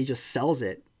he just sells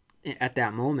it at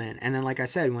that moment. And then, like I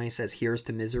said, when he says, here's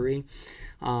to Misery,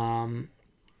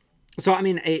 so, I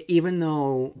mean, even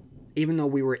though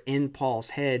we were in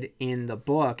Paul's head in the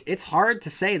book, it's hard to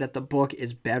say that the book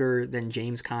is better than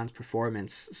James Caan's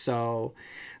performance. So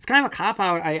it's kind of a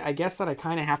cop-out. I guess that I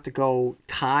kind of have to go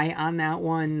tie on that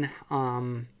one.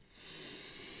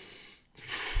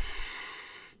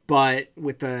 But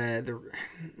with I'm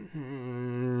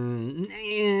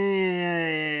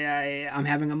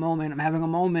having a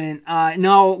moment.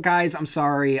 No, guys, I'm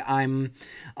sorry. I'm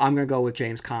going to go with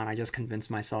James Caan. I just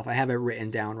convinced myself. I have it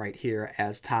written down right here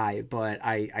as tie, but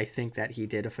I think that he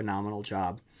did a phenomenal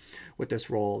job with this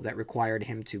role that required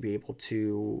him to be able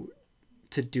to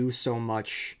do so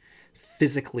much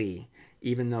physically,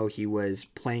 even though he was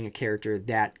playing a character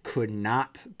that could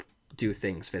not do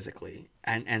things physically.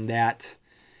 And that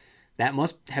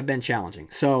must have been challenging.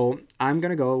 So I'm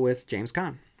going to go with James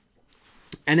Caan.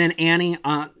 And then Annie,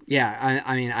 I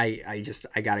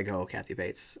got to go Kathy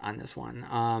Bates on this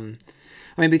one.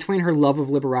 Between her love of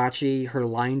Liberace, her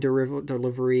line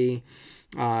delivery,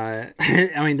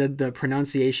 the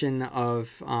pronunciation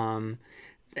of,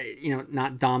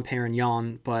 not Dom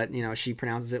Perignon, but, she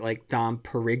pronounces it like Dom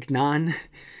Perignon.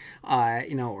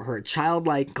 Her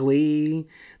childlike glee,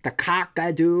 the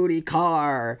cock-a-doodle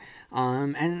car,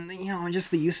 and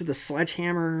just the use of the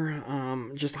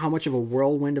sledgehammer, just how much of a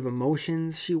whirlwind of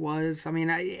emotions she was.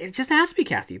 It just has to be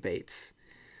Kathy Bates.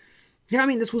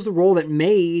 This was the role that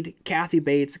made Kathy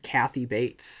Bates Kathy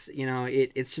Bates.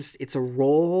 It's a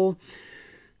role,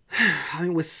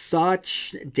 with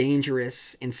such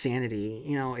dangerous insanity.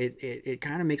 It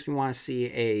kind of makes me want to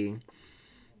see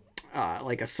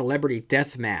like a celebrity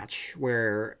death match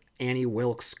where Annie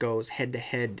Wilkes goes head to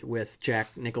head with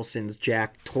Jack Nicholson's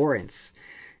Jack Torrance.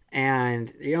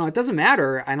 And, it doesn't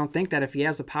matter. I don't think that if he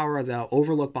has the power of the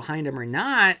Overlook behind him or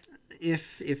not,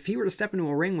 if he were to step into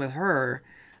a ring with her,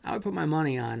 I would put my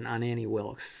money on Annie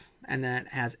Wilkes. and that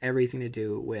has everything to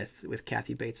do with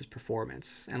Kathy Bates'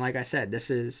 performance. And like I said, this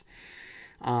is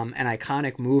an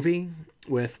iconic movie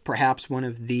with perhaps one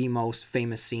of the most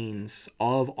famous scenes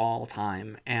of all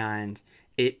time, and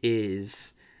it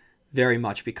is very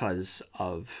much because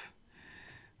of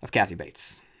Kathy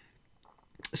Bates.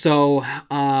 So,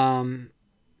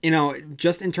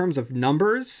 just in terms of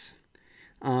numbers,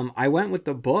 I went with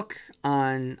the book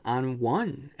on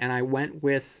 1, and I went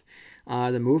with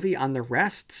the movie on the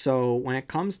rest. So when it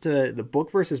comes to the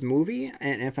book versus movie,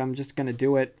 and if I'm just going to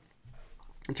do it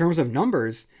in terms of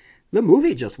numbers, the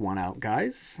movie just won out,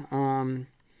 guys.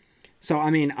 So,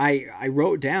 I mean, I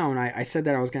wrote down, I said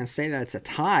that I was going to say that it's a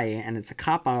tie and it's a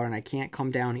cop-out and I can't come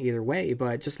down either way.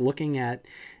 But just looking at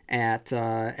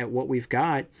what we've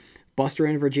got, Buster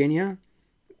and Virginia,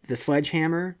 The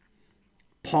Sledgehammer,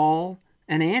 Paul,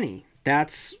 and Annie.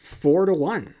 That's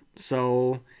 4-1.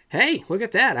 So, hey, look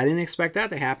at that. I didn't expect that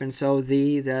to happen. So,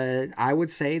 I would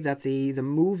say that the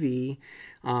movie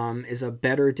is a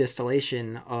better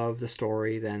distillation of the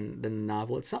story than the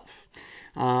novel itself.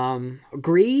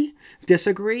 Agree,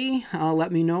 disagree,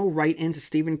 let me know. Write into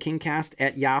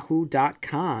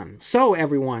StephenKingcast@yahoo.com. So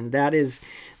everyone, that's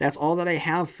all that I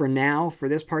have for now for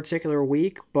this particular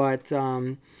week, but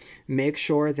make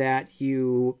sure that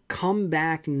you come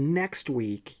back next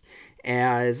week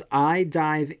as I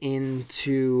dive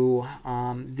into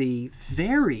the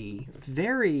very,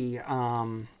 very,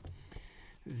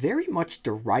 very much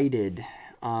derided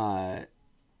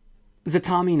The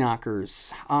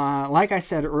Tommyknockers. Like I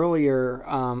said earlier,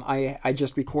 I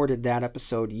just recorded that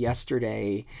episode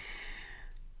yesterday,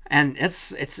 and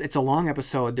it's a long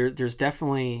episode. There's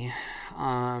definitely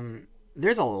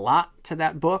there's a lot to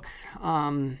that book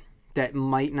that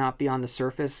might not be on the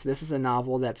surface. This is a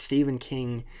novel that Stephen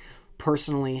King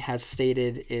personally has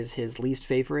stated is his least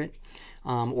favorite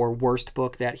or worst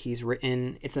book that he's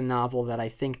written. It's a novel that I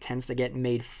think tends to get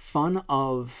made fun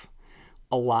of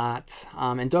a lot.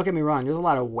 And don't get me wrong, there's a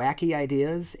lot of wacky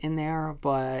ideas in there,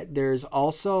 but there's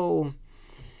some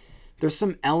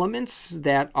elements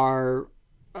that are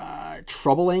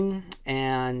troubling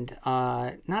and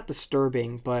not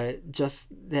disturbing, but just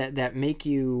that make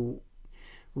you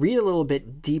read a little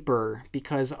bit deeper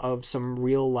because of some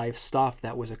real life stuff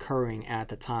that was occurring at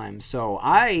the time. So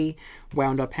I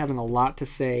wound up having a lot to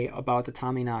say about The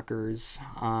Tommyknockers,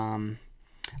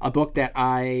 a book that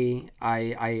I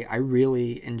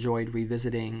really enjoyed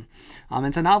revisiting.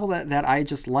 It's a novel that I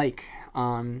just like,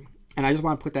 and I just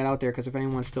want to put that out there because if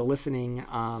anyone's still listening,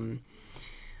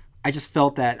 I just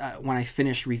felt that when I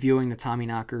finished reviewing the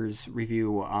Tommyknockers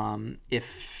review,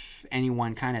 if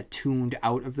anyone kind of tuned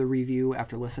out of the review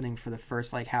after listening for the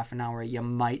first half an hour, you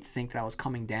might think that I was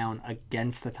coming down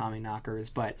against the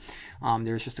Tommyknockers, but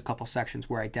there's just a couple sections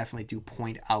where I definitely do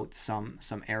point out some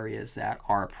areas that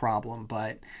are a problem.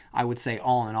 But I would say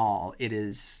all in all,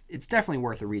 it's definitely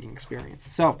worth a reading experience.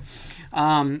 So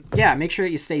make sure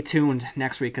that you stay tuned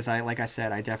next week because like I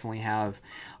said, I definitely have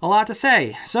a lot to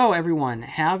say. So everyone,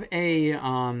 have a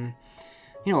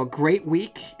great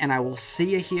week, and I will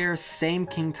see you here, same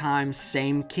King time,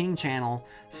 same King channel,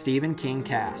 Stephen King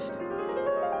Cast.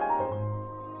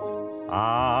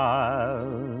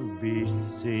 I'll be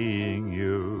seeing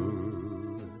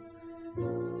you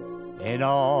in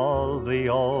all the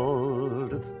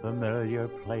old familiar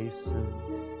places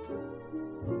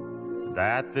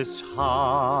that this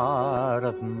heart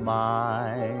of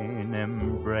mine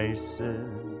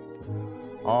embraces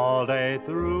all day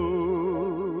through.